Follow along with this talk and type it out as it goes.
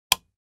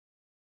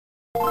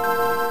So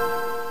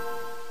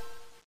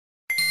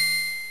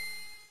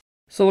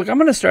look, I'm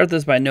going to start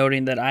this by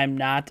noting that I'm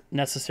not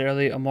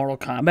necessarily a Mortal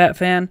Kombat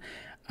fan.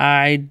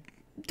 I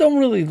don't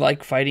really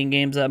like fighting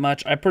games that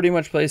much. I pretty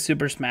much play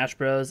Super Smash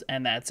Bros.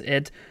 And that's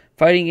it.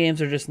 Fighting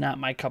games are just not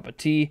my cup of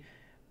tea.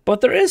 But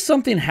there is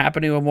something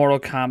happening with Mortal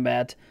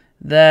Kombat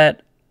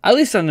that, at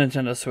least on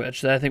Nintendo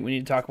Switch, that I think we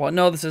need to talk about.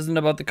 No, this isn't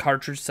about the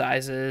cartridge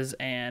sizes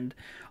and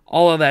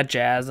all of that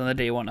jazz on the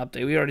Day 1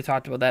 update. We already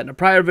talked about that in a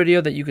prior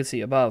video that you can see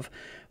above.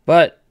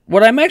 But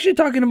what I'm actually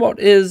talking about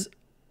is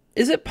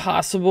it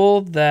possible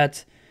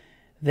that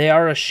they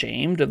are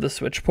ashamed of the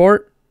Switch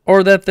port,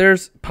 or that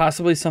there's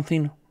possibly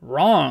something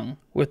wrong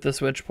with the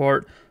Switch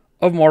port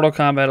of Mortal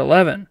Kombat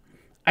 11?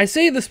 I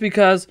say this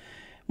because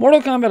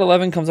Mortal Kombat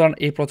 11 comes out on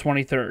April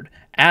 23rd.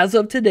 As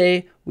of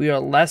today, we are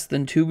less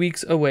than 2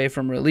 weeks away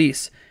from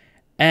release,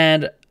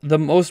 and the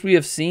most we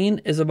have seen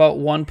is about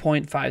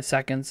 1.5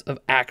 seconds of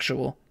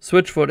actual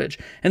Switch footage.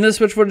 And this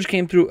Switch footage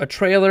came through a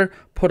trailer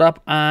put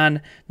up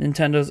on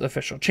Nintendo's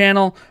official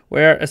channel,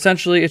 where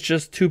essentially it's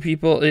just two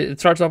people. It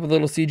starts off with a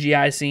little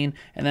CGI scene,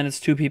 and then it's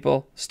two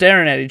people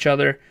staring at each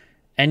other,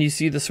 and you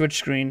see the Switch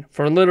screen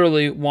for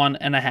literally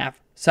 1.5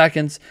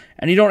 seconds,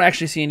 and you don't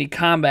actually see any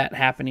combat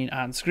happening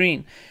on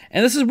screen.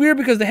 And this is weird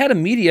because they had a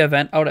media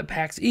event out at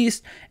PAX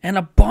East, and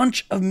a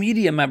bunch of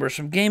media members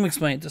from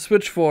GameXplain to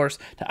Switchforce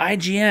to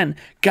IGN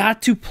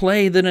got to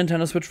play the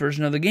Nintendo Switch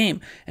version of the game.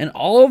 And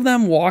all of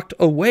them walked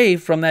away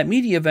from that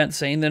media event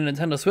saying the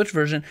Nintendo Switch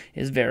version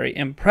is very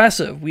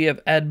impressive. We have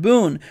Ed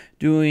Boon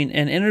doing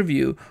an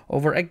interview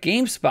over at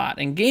GameSpot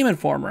and Game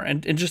Informer,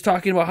 and just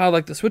talking about how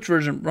like the Switch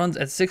version runs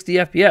at 60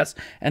 FPS,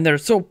 and they're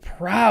so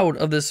proud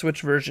of this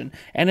Switch version,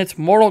 and it's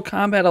Mortal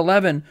Kombat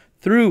 11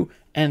 through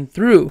and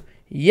through.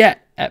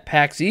 Yet at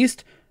PAX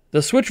East,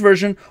 the Switch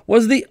version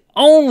was the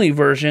only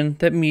version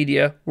that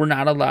media were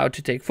not allowed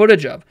to take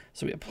footage of.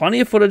 So we have plenty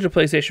of footage of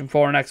PlayStation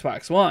 4 and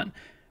Xbox One,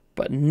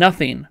 but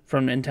nothing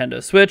from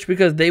Nintendo Switch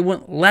because they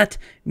wouldn't let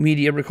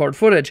media record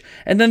footage.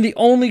 And then the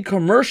only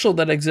commercial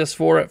that exists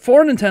for it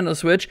for Nintendo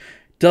Switch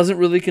doesn't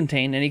really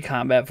contain any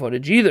combat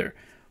footage either.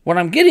 What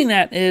I'm getting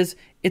at is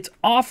it's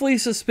awfully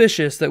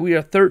suspicious that we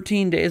are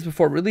 13 days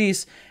before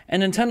release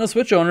and Nintendo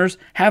Switch owners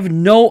have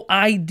no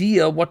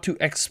idea what to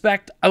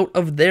expect out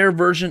of their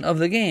version of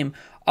the game,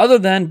 other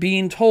than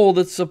being told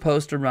it's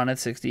supposed to run at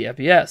 60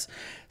 FPS.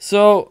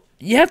 So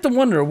you have to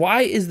wonder,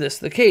 why is this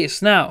the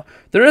case? Now,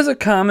 there is a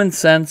common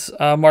sense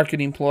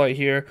marketing ploy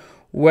here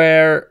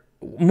where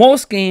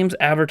most games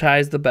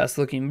advertise the best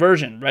looking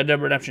version. Red Dead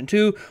Redemption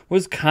 2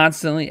 was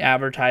constantly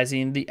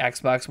advertising the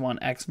Xbox One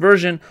X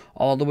version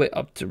all the way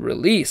up to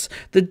release.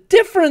 The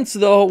difference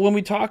though, when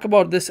we talk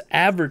about this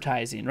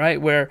advertising, right,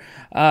 where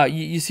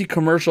you see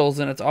commercials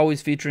and it's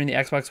always featuring the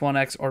Xbox One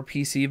X or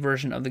PC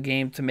version of the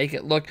game to make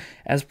it look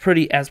as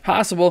pretty as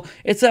possible,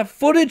 it's that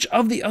footage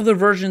of the other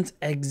versions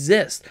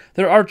exists.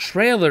 There are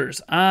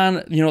trailers on,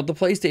 the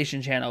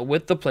PlayStation channel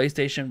with the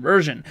PlayStation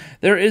version.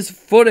 There is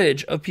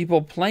footage of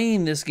people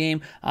playing this game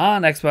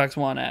on Xbox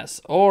One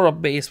S or a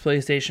base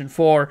PlayStation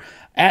 4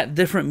 at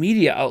different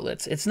media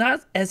outlets. It's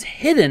not as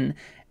hidden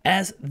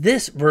as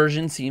this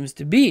version seems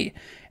to be.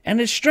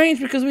 And it's strange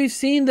because we've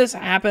seen this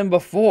happen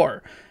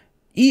before.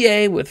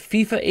 EA with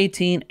FIFA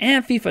 18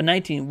 and FIFA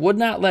 19 would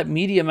not let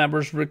media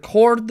members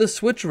record the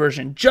Switch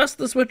version, just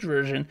the Switch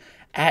version,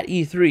 at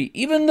E3,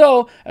 even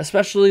though,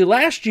 especially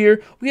last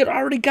year, we had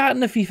already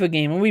gotten a FIFA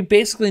game and we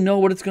basically know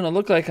what it's going to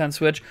look like on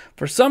Switch.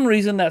 For some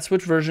reason, that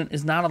Switch version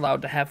is not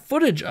allowed to have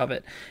footage of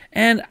it.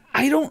 And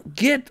I don't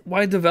get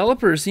why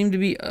developers seem to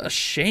be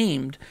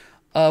ashamed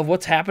of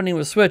what's happening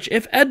with Switch.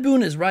 If Ed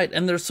Boon is right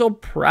and they're so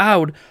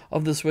proud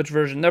of the Switch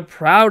version, they're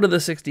proud of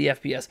the 60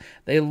 FPS,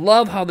 they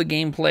love how the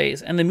game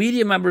plays, and the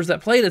media members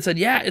that played it said,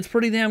 yeah, it's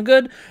pretty damn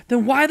good,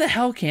 then why the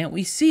hell can't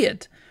we see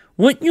it?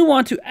 Wouldn't you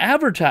want to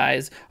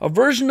advertise a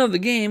version of the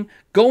game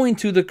going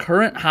to the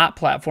current hot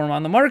platform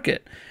on the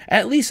market?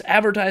 At least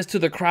advertise to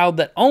the crowd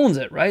that owns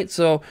it, right?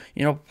 So,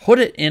 put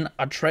it in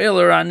a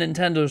trailer on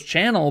Nintendo's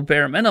channel,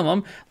 bare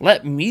minimum.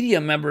 Let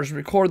media members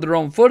record their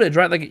own footage,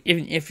 right? Like,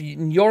 if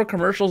your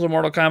commercials of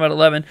Mortal Kombat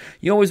 11,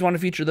 you always want to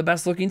feature the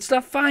best looking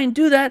stuff, fine,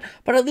 do that.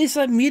 But at least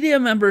let media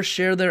members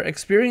share their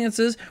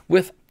experiences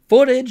with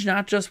footage,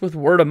 not just with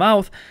word of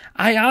mouth.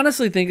 I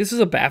honestly think this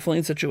is a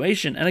baffling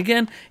situation. And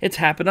again, it's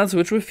happened on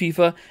Switch with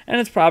FIFA, and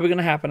it's probably going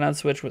to happen on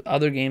Switch with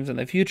other games in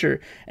the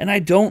future. And I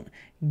don't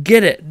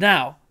get it.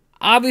 Now,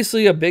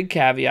 obviously, a big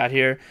caveat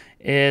here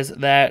is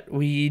that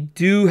we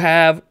do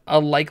have a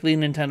likely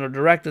Nintendo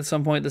Direct at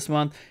some point this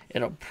month.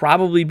 It'll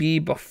probably be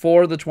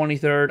before the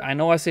 23rd. I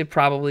know I say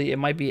probably, it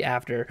might be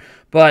after.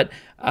 But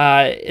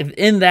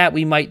in that,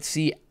 we might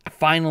see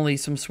finally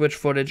some Switch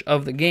footage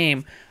of the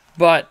game.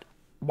 But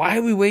why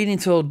are we waiting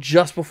until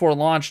just before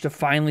launch to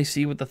finally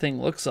see what the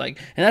thing looks like?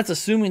 And that's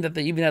assuming that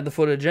they even had the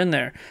footage in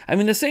there. I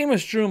mean, the same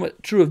is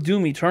true of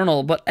Doom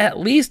Eternal, but at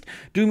least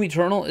Doom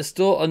Eternal is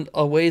still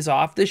a ways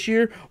off this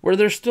year, where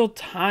there's still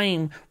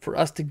time for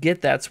us to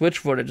get that Switch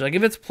footage. Like,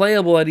 if it's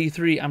playable at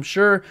E3, I'm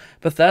sure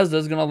Bethesda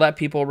is going to let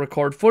people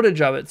record footage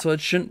of it, so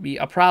it shouldn't be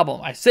a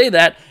problem. I say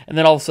that, and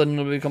then all of a sudden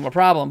it'll become a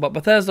problem. But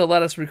Bethesda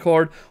let us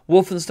record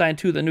Wolfenstein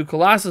 2, the new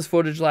Colossus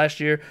footage last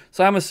year,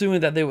 so I'm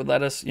assuming that they would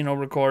let us,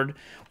 record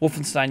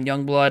Wolfenstein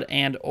Youngblood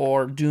and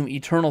or Doom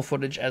Eternal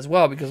footage as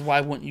well, because why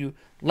wouldn't you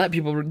let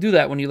people do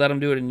that when you let them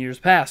do it in years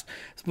past?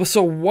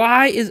 So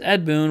why is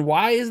Ed Boon,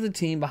 why is the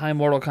team behind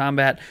Mortal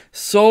Kombat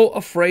so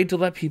afraid to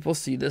let people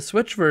see this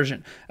Switch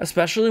version,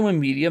 especially when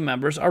media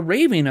members are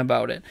raving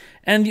about it?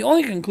 And the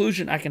only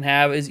conclusion I can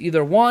have is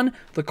either one,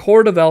 the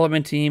core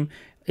development team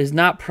is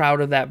not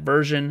proud of that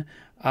version.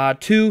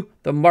 Two,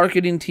 the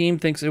marketing team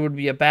thinks it would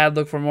be a bad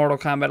look for Mortal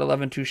Kombat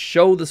 11 to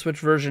show the Switch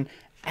version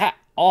at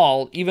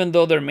all, even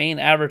though their main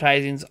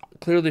advertising is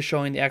clearly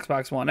showing the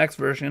Xbox One X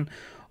version.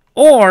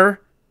 Or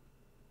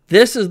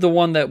this is the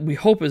one that we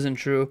hope isn't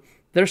true.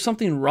 There's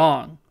something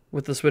wrong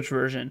with the Switch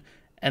version,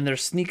 and they're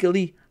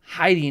sneakily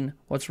hiding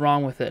what's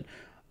wrong with it.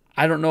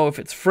 I don't know if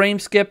it's frame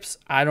skips.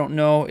 I don't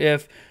know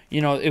if,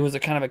 it was a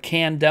kind of a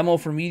canned demo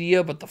for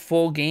media, but the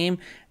full game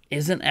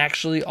isn't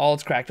actually all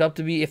it's cracked up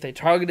to be. If they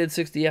targeted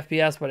 60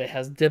 FPS, but it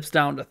has dips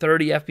down to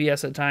 30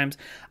 FPS at times,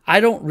 I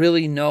don't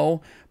really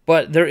know.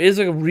 But there is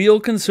a real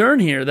concern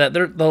here that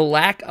the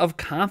lack of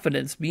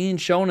confidence being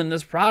shown in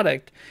this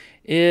product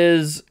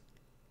is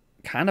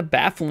kind of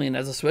baffling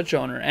as a Switch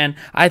owner. And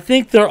I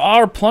think there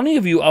are plenty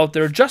of you out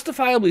there,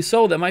 justifiably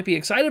so, that might be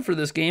excited for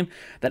this game,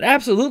 that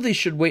absolutely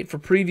should wait for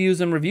previews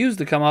and reviews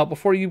to come out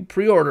before you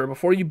pre-order,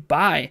 before you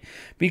buy,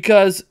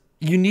 because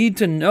you need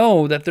to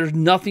know that there's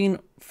nothing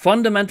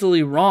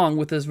fundamentally wrong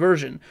with this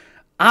version.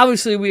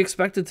 Obviously, we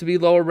expect it to be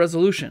lower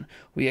resolution.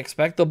 We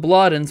expect the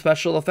blood and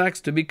special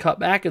effects to be cut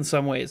back in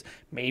some ways.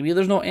 Maybe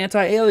there's no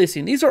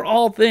anti-aliasing. These are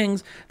all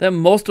things that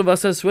most of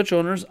us as Switch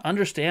owners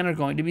understand are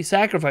going to be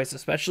sacrificed,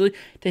 especially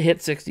to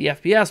hit 60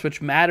 FPS, which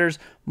matters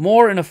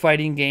more in a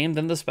fighting game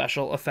than the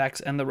special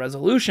effects and the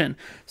resolution.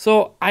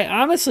 So I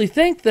honestly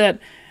think that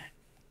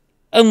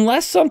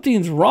unless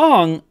something's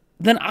wrong,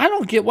 then I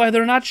don't get why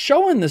they're not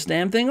showing this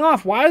damn thing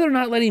off. Why they're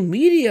not letting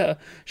media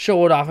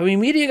show it off. I mean,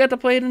 media got to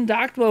play it in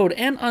docked mode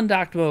and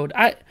undocked mode.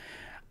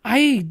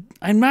 I'm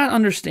not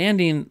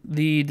understanding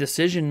the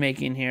decision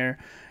making here,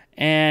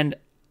 and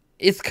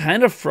it's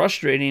kind of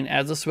frustrating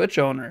as a Switch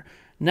owner.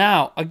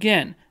 Now,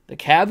 again, the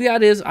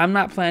caveat is I'm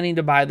not planning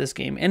to buy this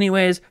game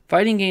anyways.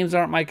 Fighting games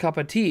aren't my cup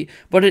of tea,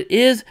 but it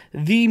is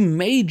the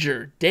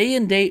major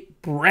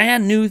day-and-date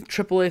brand new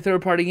AAA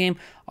third-party game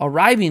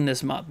arriving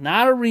this month.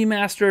 Not a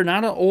remaster,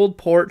 not an old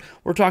port.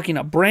 We're talking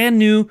a brand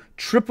new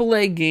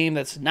AAA game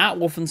that's not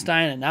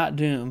Wolfenstein and not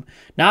Doom,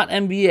 not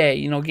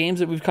NBA,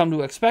 games that we've come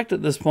to expect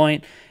at this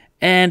point.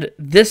 And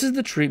this is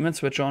the treatment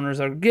Switch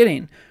owners are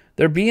getting.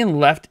 They're being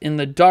left in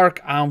the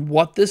dark on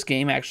what this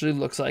game actually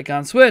looks like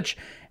on Switch.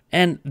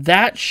 And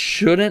that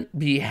shouldn't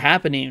be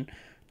happening.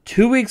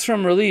 2 weeks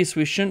from release,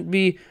 we shouldn't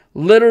be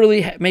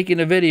literally making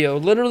a video,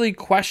 literally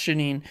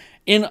questioning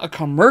in a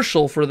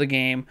commercial for the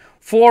game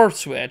for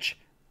Switch,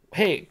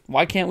 hey,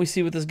 why can't we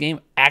see what this game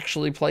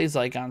actually plays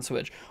like on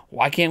Switch?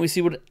 Why can't we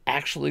see what it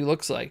actually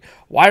looks like?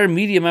 Why are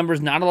media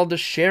members not allowed to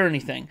share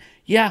anything?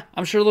 Yeah,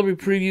 I'm sure there'll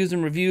be previews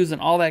and reviews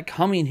and all that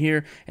coming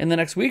here in the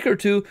next week or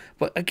two,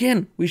 but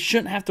again, we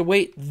shouldn't have to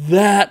wait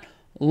that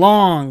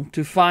long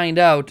to find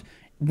out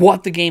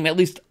what the game at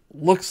least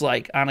looks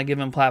like on a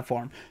given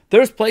platform.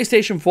 There's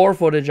PlayStation 4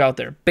 footage out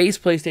there, base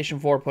PlayStation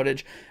 4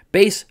 footage,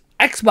 base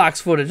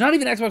Xbox footage, not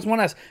even Xbox One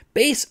S,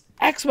 base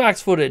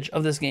Xbox footage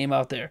of this game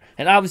out there.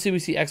 And obviously we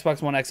see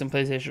Xbox One X and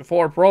PlayStation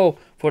 4 Pro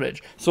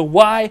footage. So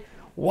why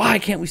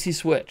can't we see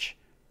Switch?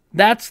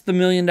 That's the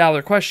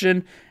million-dollar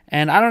question,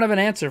 and I don't have an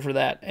answer for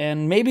that.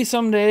 And maybe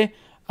someday,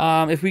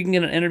 if we can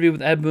get an interview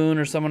with Ed Boon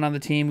or someone on the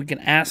team, we can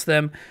ask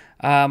them.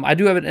 I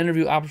do have an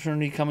interview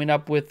opportunity coming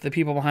up with the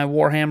people behind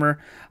Warhammer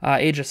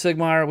Age of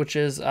Sigmar, which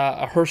is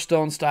a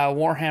Hearthstone-style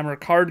Warhammer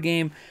card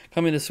game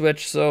coming to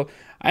Switch. So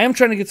I am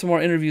trying to get some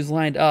more interviews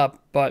lined up.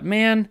 But,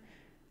 man,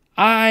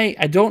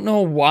 I don't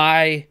know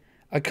why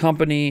a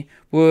company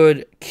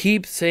would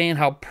keep saying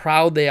how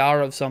proud they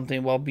are of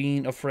something while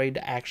being afraid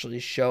to actually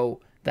show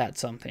that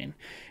something.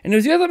 And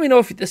if you guys let me know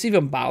if this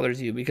even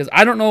bothers you, because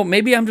I don't know,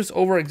 maybe I'm just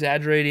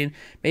over-exaggerating,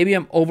 maybe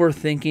I'm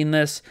overthinking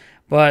this,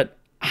 but,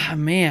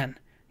 man,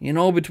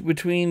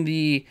 between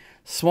the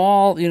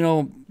small,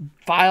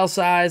 file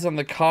size on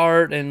the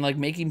cart and like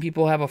making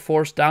people have a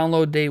forced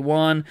download day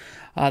one,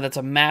 that's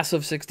a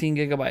massive 16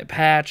 gigabyte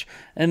patch,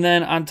 and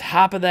then on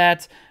top of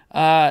that,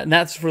 and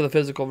that's for the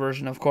physical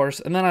version, of course,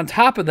 and then on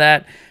top of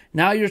that,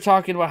 now you're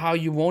talking about how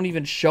you won't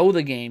even show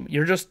the game.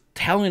 You're just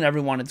telling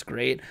everyone it's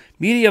great.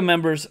 Media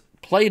members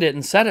played it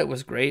and said it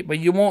was great, but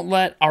you won't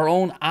let our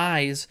own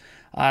eyes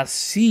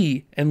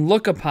see and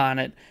look upon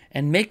it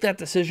and make that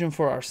decision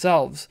for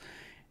ourselves.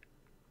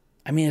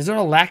 I mean, is there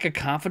a lack of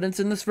confidence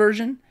in this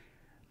version?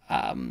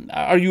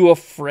 Are you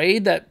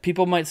afraid that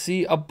people might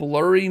see a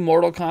blurry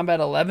Mortal Kombat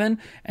 11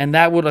 and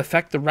that would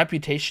affect the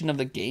reputation of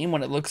the game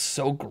when it looks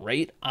so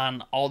great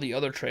on all the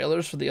other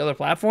trailers for the other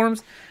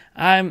platforms?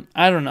 I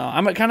don't know.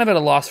 I'm kind of at a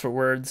loss for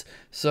words.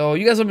 So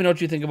you guys let me know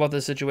what you think about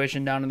this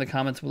situation down in the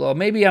comments below.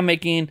 Maybe I'm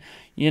making,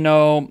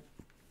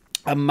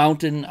 a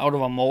mountain out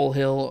of a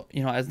molehill,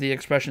 as the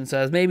expression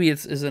says. Maybe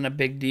it isn't a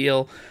big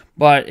deal,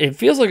 but it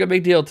feels like a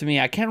big deal to me.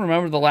 I can't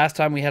remember the last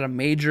time we had a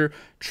major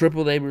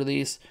AAA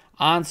release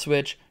on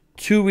Switch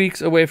 2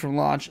 weeks away from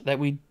launch that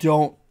we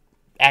don't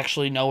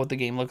actually know what the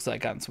game looks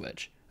like on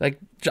Switch. Like,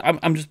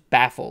 I'm just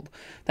baffled.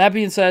 That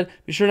being said,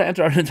 be sure to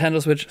enter our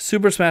Nintendo Switch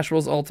Super Smash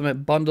Bros.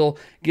 Ultimate Bundle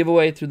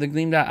giveaway through the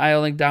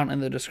Gleam.io link down in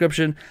the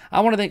description.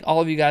 I want to thank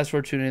all of you guys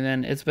for tuning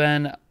in. It's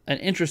been an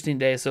interesting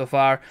day so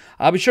far.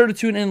 I'll be sure to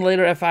tune in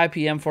later at 5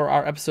 p.m. for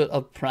our episode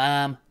of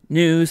Prime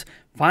News.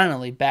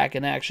 Finally back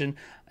in action.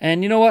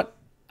 And you know what?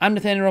 I'm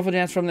Nathaniel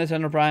Ruffledance from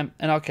Nintendo Prime,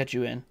 and I'll catch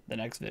you in the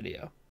next video.